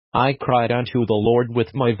I cried unto the Lord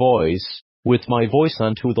with my voice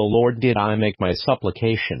unto the Lord did I make my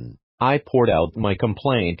supplication. I poured out my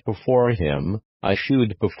complaint before him, I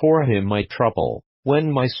shewed before him my trouble.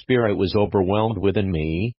 When my spirit was overwhelmed within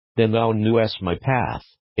me, then thou knewest my path.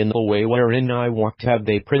 In the way wherein I walked have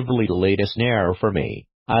they privily laid a snare for me.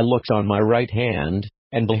 I looked on my right hand,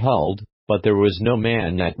 and beheld, but there was no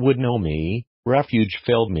man that would know me. Refuge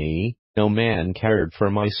filled me, no man cared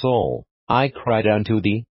for my soul. I cried unto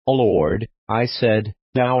thee, O Lord, I said,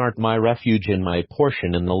 Thou art my refuge and my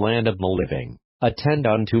portion in the land of the living. Attend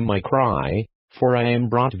unto my cry, for I am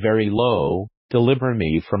brought very low. Deliver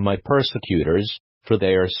me from my persecutors, for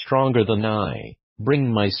they are stronger than I.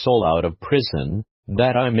 Bring my soul out of prison,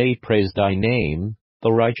 that I may praise thy name.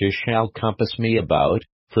 The righteous shall compass me about,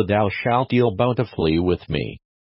 for thou shalt deal bountifully with me.